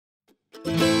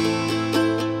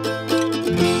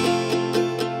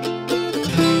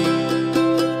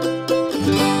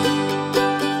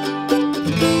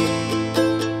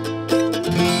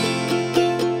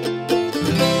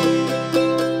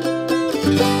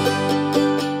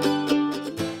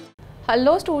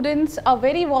Hello students, a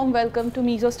very warm welcome to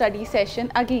Misostudy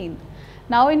session again.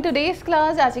 Now in today's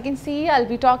class, as you can see, I'll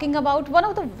be talking about one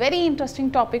of the very interesting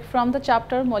topic from the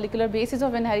chapter Molecular Basis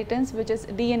of Inheritance, which is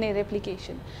DNA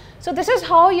replication. So this is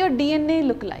how your DNA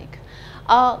look like.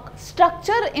 A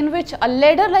structure in which, a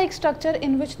ladder-like structure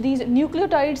in which these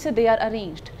nucleotides, they are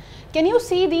arranged. Can you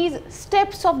see these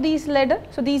steps of these ladder?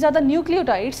 So these are the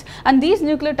nucleotides, and these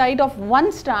nucleotide of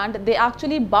one strand, they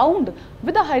actually bound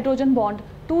with a hydrogen bond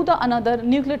to the another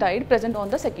nucleotide present on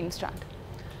the second strand.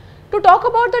 To talk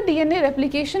about the DNA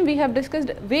replication, we have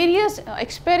discussed various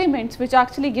experiments which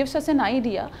actually gives us an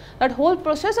idea that whole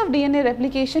process of DNA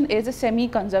replication is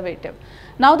semi-conservative.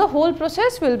 Now the whole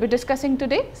process we will be discussing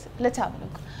today. Let's have a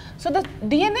look. So the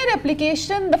DNA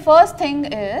replication, the first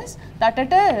thing is that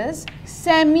it is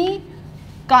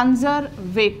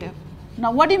semi-conservative.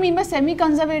 Now what do you mean by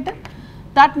semi-conservative?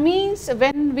 That means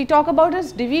when we talk about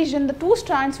its division, the two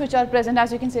strands which are present,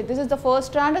 as you can see, this is the first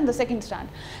strand and the second strand.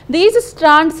 These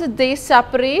strands, they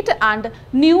separate and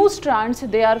new strands,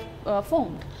 they are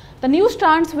formed. The new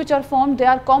strands which are formed, they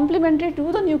are complementary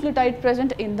to the nucleotide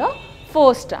present in the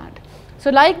first strand. So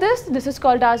like this is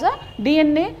called as a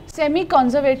DNA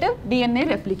semi-conservative DNA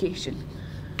replication.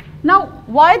 Now,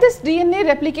 why this DNA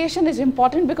replication is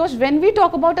important? Because when we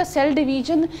talk about a cell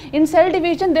division, in cell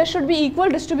division there should be equal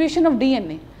distribution of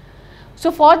DNA. So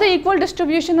for the equal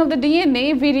distribution of the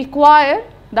DNA, we require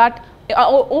that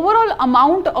overall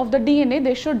amount of the DNA,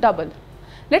 they should double.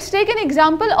 Let's take an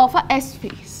example of a S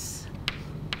phase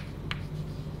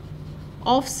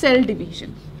of cell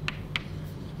division.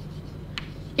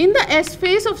 In the S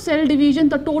phase of cell division,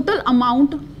 the total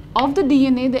amount of the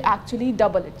DNA, they actually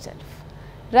double itself.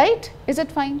 Right? Is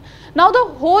it fine? Now the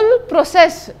whole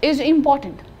process is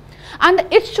important and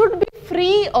it should be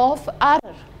free of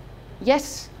error.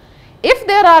 Yes, if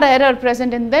there are error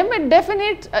present in them,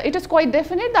 it is quite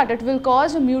definite that it will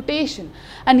cause a mutation,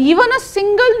 and even a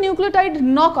single nucleotide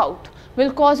knockout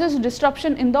will cause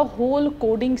disruption in the whole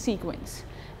coding sequence.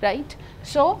 Right?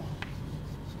 So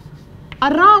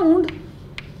around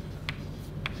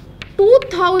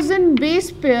 2000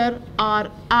 base pair are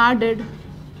added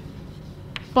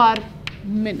per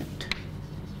minute.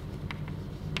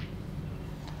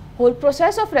 Whole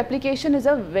process of replication is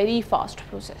a very fast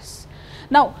process.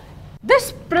 Now,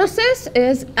 this process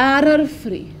is error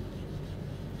free.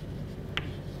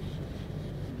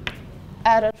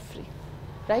 Error free,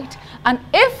 right? And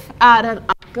if error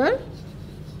occur,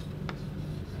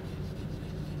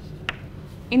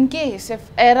 in case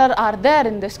if error are there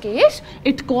in this case,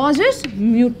 it causes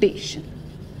mutation.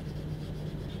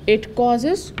 It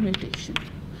causes mutation.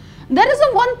 There is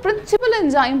a one principal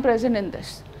enzyme present in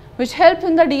this which helps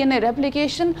in the DNA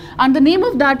replication, and the name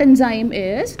of that enzyme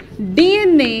is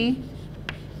DNA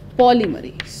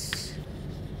polymerase.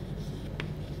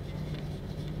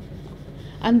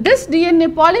 And this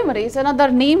DNA polymerase, another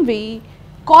name we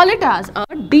call it as a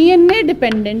DNA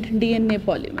dependent DNA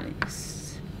polymerase.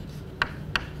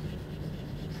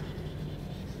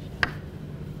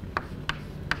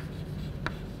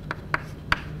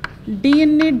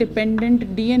 DNA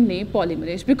dependent DNA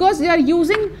polymerase, because they are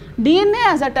using DNA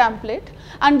as a template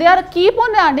and they are keep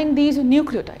on adding these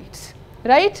nucleotides,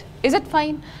 right? Is it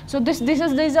fine? So these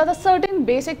are the certain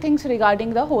basic things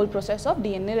regarding the whole process of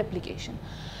DNA replication.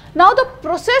 Now the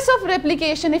process of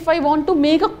replication, if I want to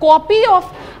make a copy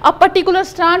of a particular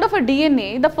strand of a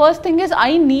DNA, the first thing is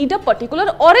I need a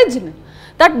particular origin,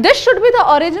 that this should be the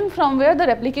origin from where the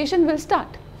replication will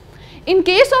start. In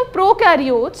case of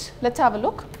prokaryotes, let's have a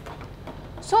look.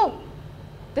 So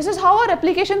this is how a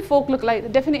replication fork look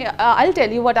like. Definitely, I'll tell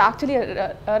you what actually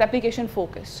a replication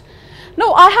fork is.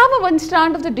 Now I have a one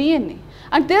strand of the DNA,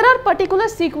 and there are particular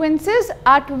sequences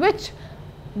at which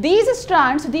these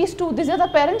strands, these are the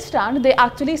parent strand, they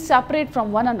actually separate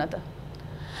from one another.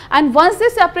 And once they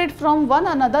separate from one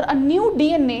another, a new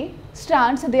DNA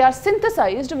strands, they are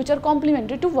synthesized, which are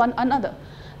complementary to one another.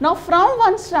 Now from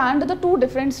one strand, the two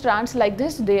different strands like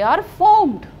this, they are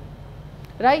formed,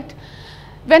 right?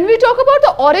 When we talk about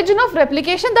the origin of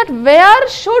replication, that where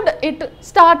should it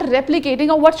start replicating,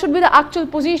 or what should be the actual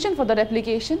position for the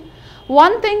replication,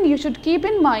 one thing you should keep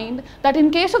in mind, that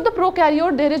in case of the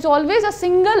prokaryote, there is always a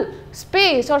single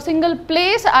space or single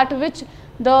place at which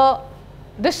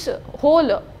this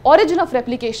whole origin of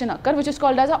replication occur, which is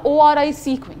called as a ORI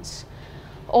sequence.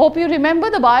 I hope you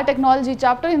remember the biotechnology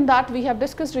chapter. In that we have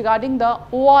discussed regarding the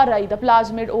ORI, the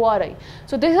plasmid ORI.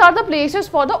 So these are the places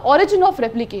for the origin of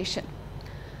replication.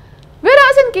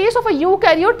 Whereas in case of a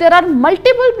eukaryote, there are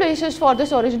multiple places for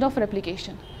this origin of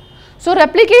replication. So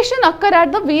replication occur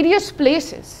at the various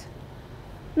places.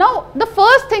 Now, the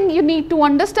first thing you need to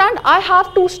understand, I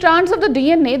have two strands of the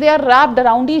DNA, they are wrapped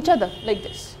around each other like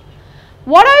this.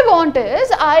 What I want is,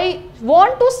 I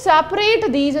want to separate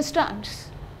these strands.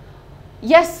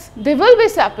 Yes, they will be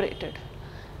separated.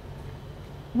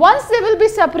 Once they will be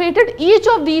separated, each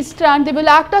of these strands, they will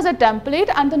act as a template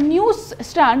and the new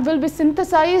strand will be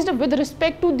synthesized with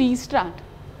respect to these strands.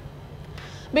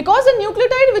 Because the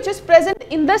nucleotide which is present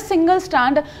in the single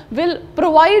strand will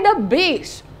provide a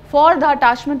base for the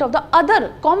attachment of the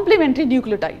other complementary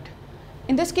nucleotide.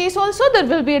 In this case also there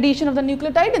will be addition of the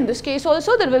nucleotide, in this case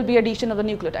also there will be addition of the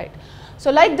nucleotide.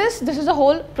 So like this is the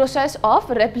whole process of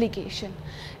replication.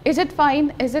 Is it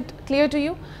fine? Is it clear to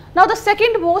you? Now the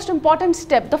second most important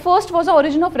step, the first was the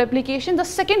origin of replication, the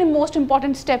second most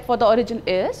important step for the origin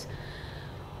is,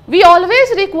 we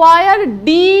always require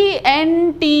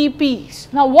DNTPs.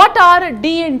 Now what are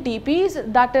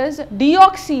DNTPs? That is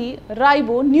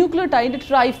deoxyribonucleotide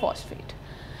triphosphate.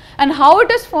 And how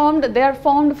it is formed? They are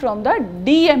formed from the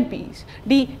DMPs,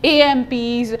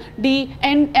 AIIMS,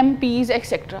 DNMPs,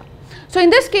 etc. So in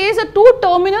this case, the two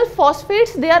terminal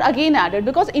phosphates, they are again added,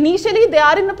 because initially they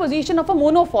are in the position of a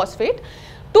monophosphate.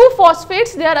 Two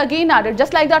phosphates, they are again added,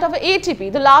 just like that of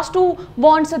ATP. The last two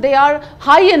bonds, they are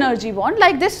high energy bond.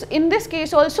 Like this, in this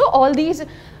case also, all these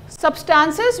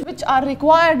substances which are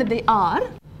required, they are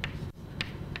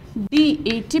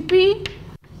DATP,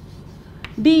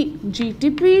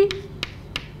 DGTP,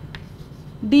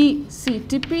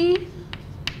 DCTP,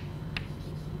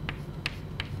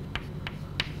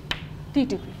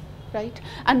 TTP, right?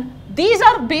 And these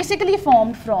are basically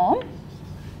formed from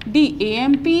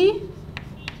DAMP,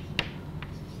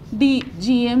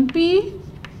 DGMP,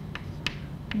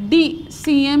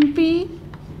 DCMP,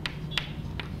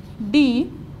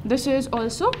 this is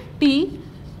also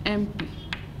TMP.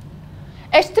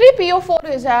 H3PO4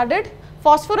 is added,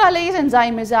 phosphorylase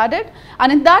enzyme is added,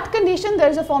 and in that condition there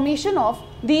is a formation of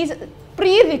these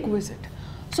prerequisite.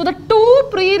 So the two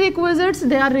prerequisites,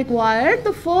 they are required.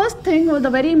 The first thing, or the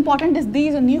very important, is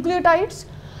these nucleotides,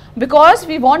 because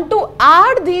we want to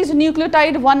add these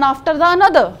nucleotides one after the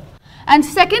another. And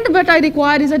second bit I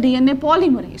require is a DNA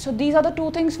polymerase. So these are the two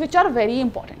things which are very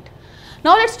important.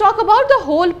 Now let's talk about the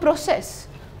whole process.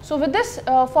 So with this,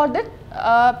 for that,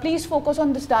 please focus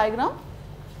on this diagram.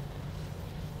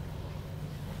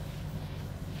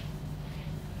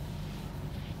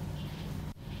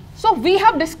 So we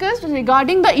have discussed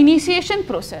regarding the initiation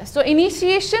process. So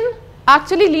initiation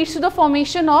actually leads to the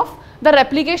formation of the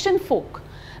replication fork.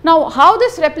 Now how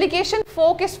this replication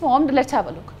fork is formed, let's have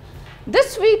a look.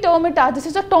 This we term it as, this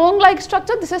is a tongue-like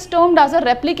structure, this is termed as a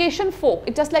replication fork.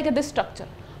 It's just like this structure,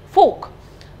 fork.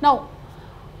 Now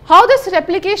how this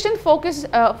replication fork is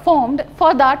formed,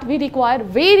 for that we require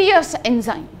various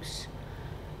enzymes.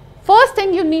 First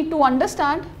thing you need to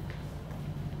understand,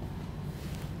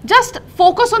 just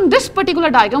focus on this particular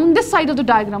diagram, on this side of the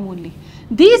diagram only.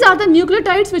 These are the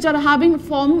nucleotides which are having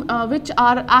form, which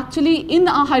are actually in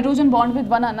a hydrogen bond with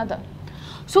one another.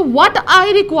 So what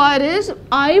I require is,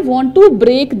 I want to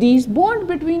break these bonds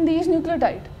between these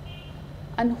nucleotides.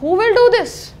 And who will do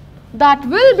this? That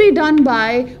will be done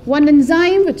by one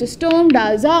enzyme which is termed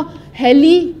as a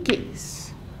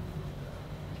helicase.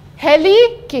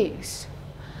 Helicase.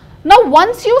 Now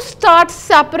once you start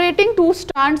separating two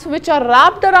strands which are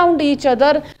wrapped around each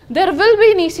other, there will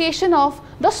be initiation of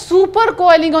the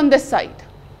supercoiling on this side.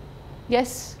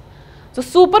 Yes. So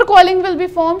supercoiling will be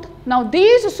formed. Now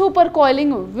these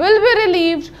supercoiling will be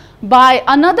relieved by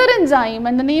another enzyme,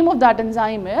 and the name of that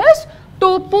enzyme is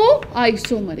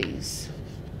topoisomerase.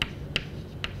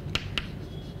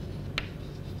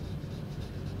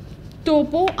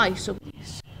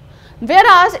 Topoisomerase.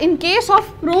 Whereas in case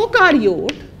of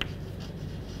prokaryote,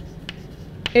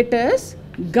 it is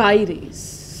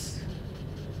gyrase.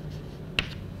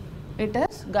 It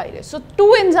is gyrase. So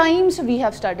two enzymes we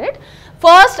have studied.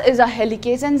 First is a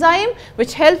helicase enzyme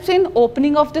which helps in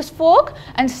opening of this fork,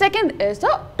 and second is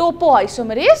the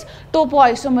topoisomerase.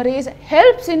 Topoisomerase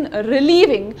helps in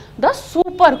relieving the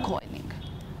supercoiling.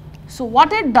 So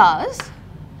what it does,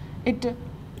 it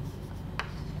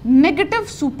negative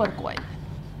supercoiling,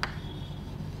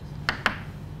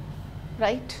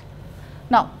 right?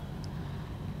 Now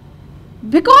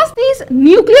because these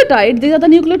nucleotides, these are the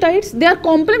nucleotides, they are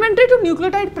complementary to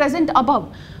nucleotide present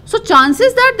above. So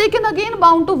chances that they can again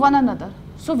bound to one another.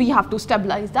 So we have to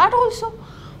stabilize that also.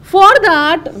 For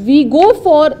that we go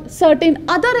for certain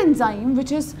other enzyme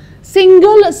which is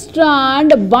single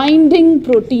strand binding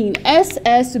protein,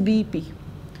 SSBP.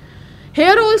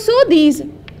 Here also these,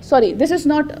 sorry, this is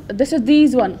not, this is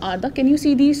these can you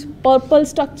see these purple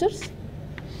structures?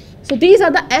 So these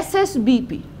are the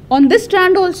SSBP. On this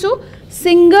strand also,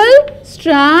 single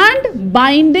strand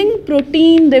binding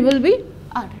protein, they will be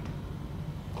added.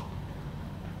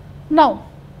 Now,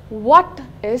 what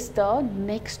is the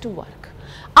next work?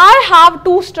 I have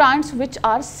two strands which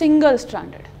are single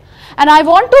stranded and I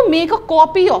want to make a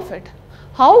copy of it.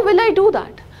 How will I do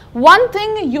that? One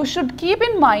thing you should keep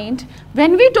in mind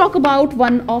when we talk about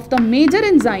one of the major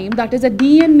enzyme, that is a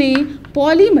DNA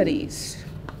polymerase.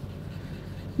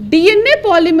 DNA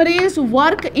polymerase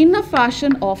work in a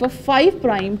fashion of a 5'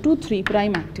 to 3'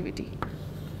 activity.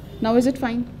 Now is it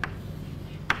fine?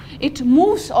 It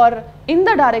moves or in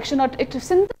the direction, or it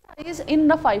synthesizes in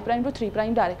the 5' to 3'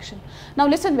 direction. Now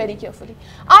listen very carefully.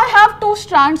 I have two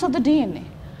strands of the DNA.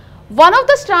 One of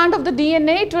the strand of the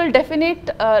DNA, it will definite,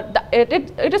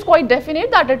 it is quite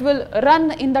definite that it will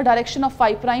run in the direction of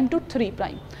 5' to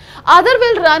 3'. Other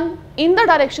will run in the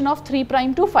direction of 3'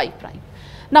 to 5'.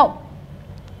 Now,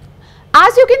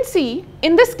 as you can see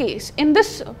in this case, in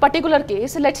this particular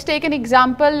case, let's take an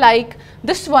example like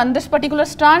this one, this particular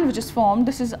strand which is formed,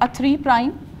 this is a 3'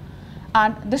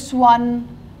 and this one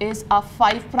is a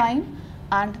 5'.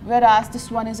 And whereas this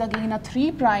one is again a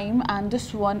 3' and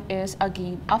this one is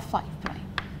again a 5'.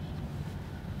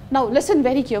 Now listen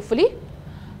very carefully.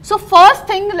 So first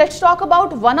thing, let's talk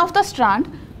about one of the strand,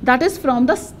 that is from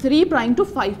the 3' to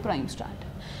 5' strand.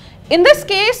 In this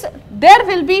case, there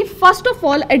will be first of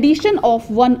all addition of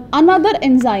one another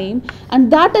enzyme,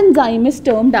 and that enzyme is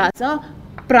termed as a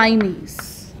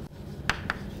primase.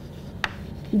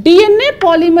 DNA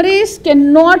polymerase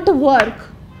cannot work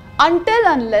until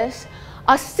unless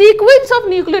a sequence of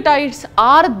nucleotides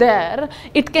are there.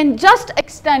 It can just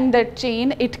extend that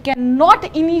chain. It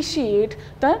cannot initiate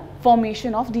the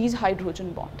formation of these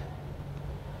hydrogen bond.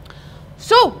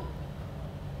 So,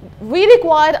 we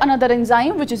require another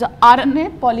enzyme which is a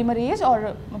RNA polymerase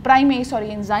or primase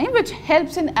enzyme, which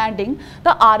helps in adding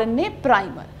the RNA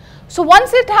primer. So,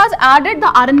 once it has added the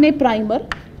RNA primer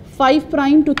 5'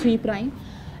 to 3',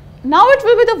 now it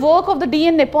will be the work of the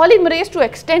DNA polymerase to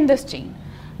extend this chain.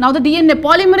 Now the DNA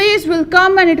polymerase will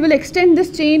come and it will extend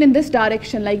this chain in this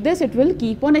direction like this. It will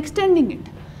keep on extending it.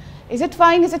 Is it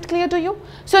fine? Is it clear to you?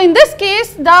 So in this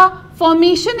case, the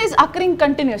formation is occurring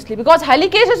continuously because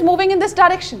helicase is moving in this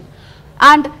direction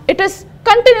and it is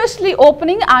continuously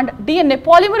opening, and DNA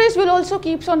polymerase will also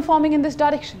keeps on forming in this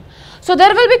direction. So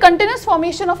there will be continuous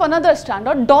formation of another strand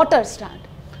or daughter strand.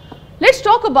 Let's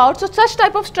talk about, so such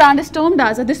type of strand is termed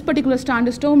as, this particular strand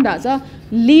is termed as a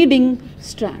leading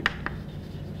strand.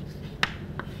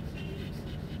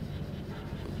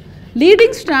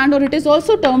 Leading strand, or it is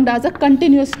also termed as a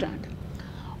continuous strand.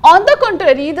 On the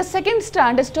contrary, the second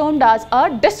strand is termed as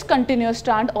a discontinuous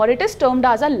strand, or it is termed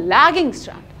as a lagging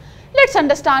strand. Let's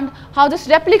understand how this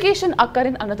replication occurs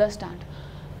in another strand.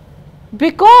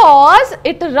 Because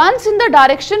it runs in the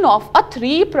direction of a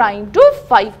 3' to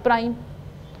 5'.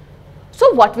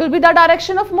 So what will be the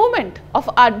direction of movement of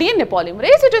our DNA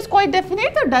polymerase? It is quite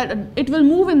definite that it will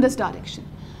move in this direction.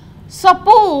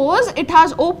 Suppose it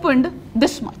has opened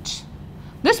this much.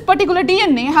 This particular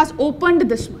DNA has opened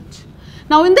this much.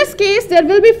 Now in this case, there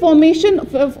will be formation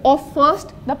of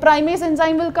first the primase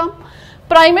enzyme will come.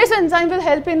 Primase enzyme will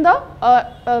help in the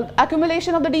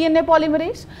accumulation of the DNA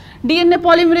polymerase. DNA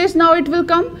polymerase, now it will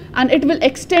come and it will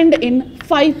extend in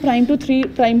 5' to 3'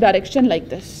 direction like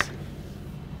this.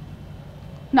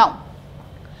 Now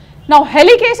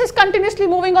helicase is continuously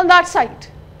moving on that side.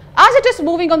 As it is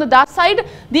moving on that side,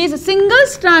 these single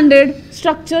stranded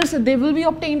structures, they will be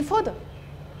obtained further.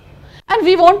 And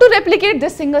we want to replicate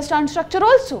this single strand structure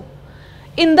also.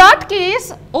 In that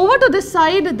case, over to this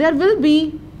side, there will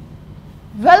be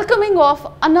welcoming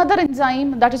of another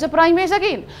enzyme, that is a primase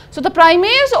again. So the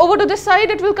primase over to this side,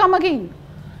 it will come again.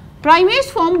 Primase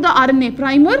form the RNA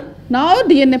primer. Now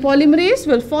DNA polymerase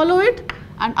will follow it,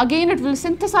 and again it will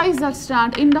synthesize that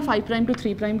strand in the 5' to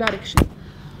 3' direction.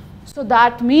 So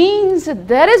that means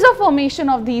there is a formation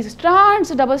of these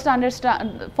strands,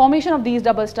 formation of these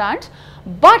double strands,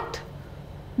 but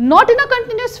not in a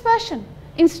continuous fashion.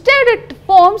 Instead, it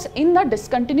forms in the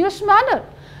discontinuous manner.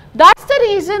 That's the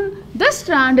reason this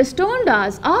strand is termed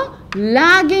as a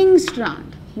lagging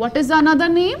strand. What is another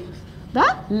name?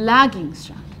 The lagging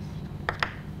strand.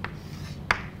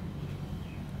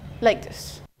 Like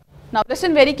this. Now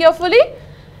listen very carefully.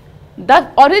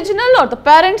 The original or the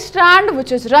parent strand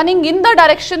which is running in the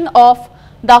direction of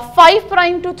the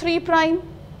 5' to 3',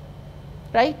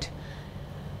 right?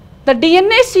 The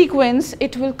DNA sequence,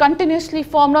 it will continuously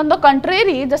form. On the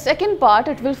contrary, the second part,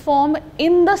 it will form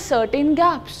in the certain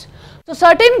gaps. So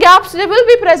certain gaps, they will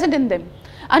be present in them.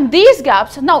 And these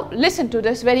gaps, now listen to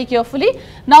this very carefully.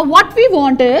 Now what we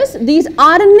want is these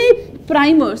RNA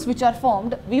primers which are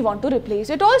formed, we want to replace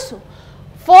it also.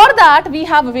 For that, we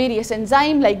have various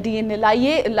enzymes like DNA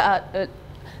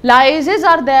lyases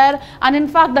are there, and in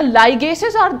fact the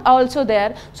ligases are also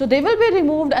there. So they will be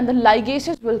removed and the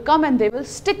ligases will come and they will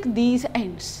stick these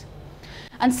ends.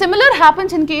 And similar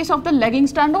happens in case of the lagging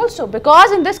strand also,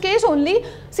 because in this case only,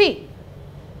 see,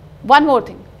 one more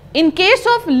thing. In case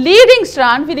of leading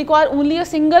strand, we require only a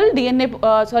single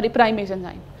primase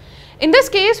enzyme. In this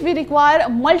case, we require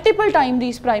multiple times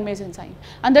these primase enzyme,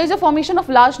 and there is a formation of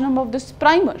large number of this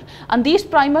primer, and these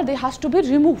primer, they has to be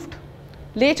removed.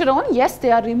 Later on, yes, they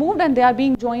are removed and they are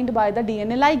being joined by the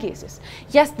DNA ligases.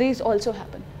 Yes, these also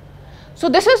happen. So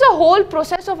this is a whole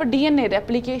process of a DNA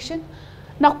replication.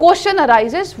 Now question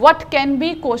arises, what can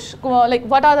be,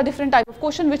 what are the different type of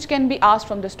question which can be asked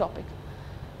from this topic?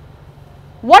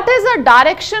 What is the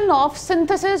direction of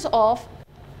synthesis of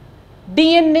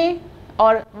DNA,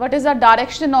 or what is the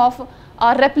direction of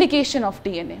replication of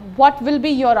DNA? What will be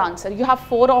your answer? You have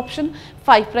 4 options,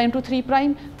 5' to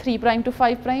 3', 3' to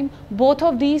 5', both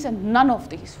of these and none of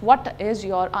these. What is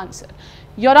your answer?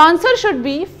 Your answer should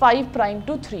be 5'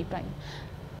 to 3'.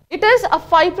 It is a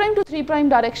 5' to 3'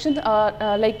 direction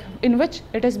in which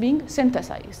it is being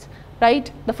synthesized,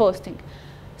 right? The first thing.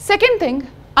 Second thing,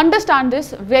 understand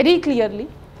this very clearly.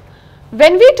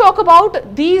 When we talk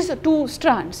about these 2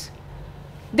 strands,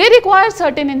 they require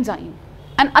certain enzyme.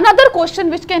 And another question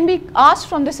which can be asked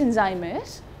from this enzyme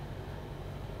is,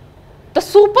 the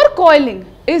supercoiling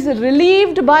is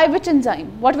relieved by which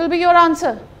enzyme? What will be your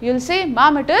answer? You will say,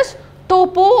 ma'am, it is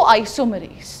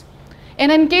topoisomerase.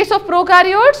 And in case of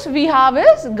prokaryotes, we have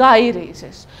is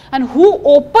gyrases. And who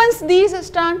opens these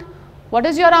strands? What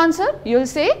is your answer? You will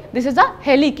say, this is a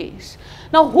helicase.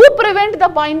 Now, who prevent the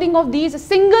binding of these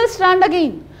single strand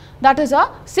again? That is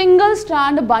a single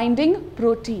strand binding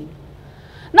protein.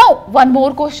 Now, one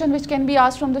more question which can be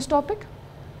asked from this topic.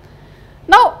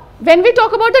 Now, when we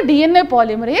talk about the DNA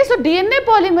polymerase, so DNA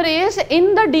polymerase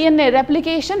in the DNA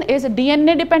replication is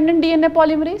DNA dependent DNA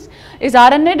polymerase, is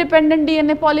RNA dependent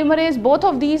DNA polymerase, both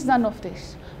of these, none of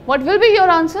this. What will be your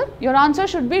answer? Your answer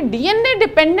should be DNA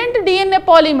dependent DNA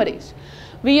polymerase.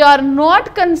 We are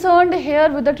not concerned here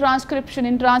with the transcription.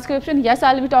 In transcription, yes,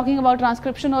 I will be talking about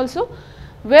transcription also,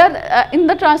 where in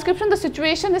the transcription the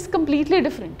situation is completely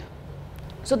different.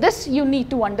 So this you need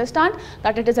to understand,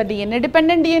 that it is a DNA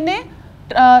dependent DNA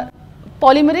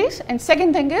polymerase, and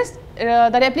second thing is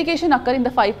the replication occur in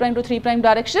the 5' to 3'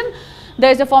 direction.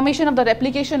 There is a formation of the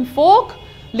replication fork,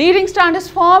 leading strand is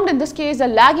formed, in this case the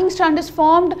lagging strand is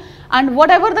formed, and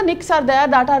whatever the nicks are there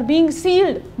that are being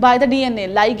sealed by the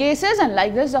DNA ligases, and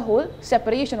like this the whole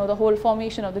separation or the whole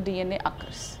formation of the DNA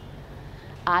occurs.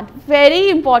 And very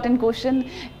important question,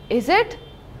 is it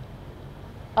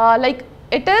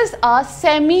it is a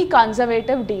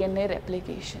semi-conservative DNA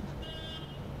replication,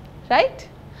 right?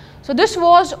 So this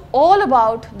was all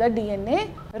about the DNA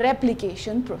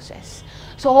replication process.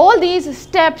 So all these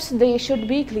steps, they should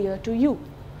be clear to you.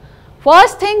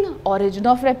 First thing, origin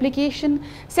of replication.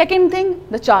 Second thing,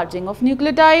 the charging of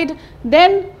nucleotide.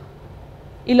 Then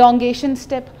elongation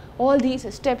step. All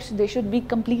these steps, they should be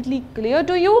completely clear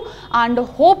to you, and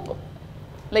hope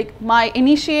my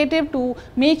initiative to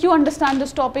make you understand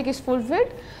this topic is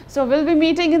fulfilled. So we'll be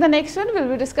meeting in the next one. We'll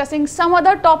be discussing some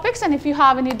other topics, and if you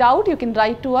have any doubt, you can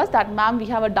write to us that, ma'am, we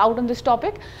have a doubt on this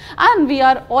topic, and we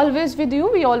are always with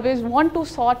you. We always want to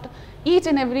sort each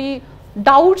and every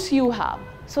doubts you have,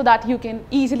 so that you can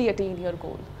easily attain your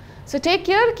goal. So take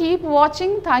care, keep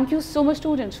watching. Thank you so much,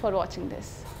 students, for watching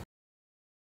this.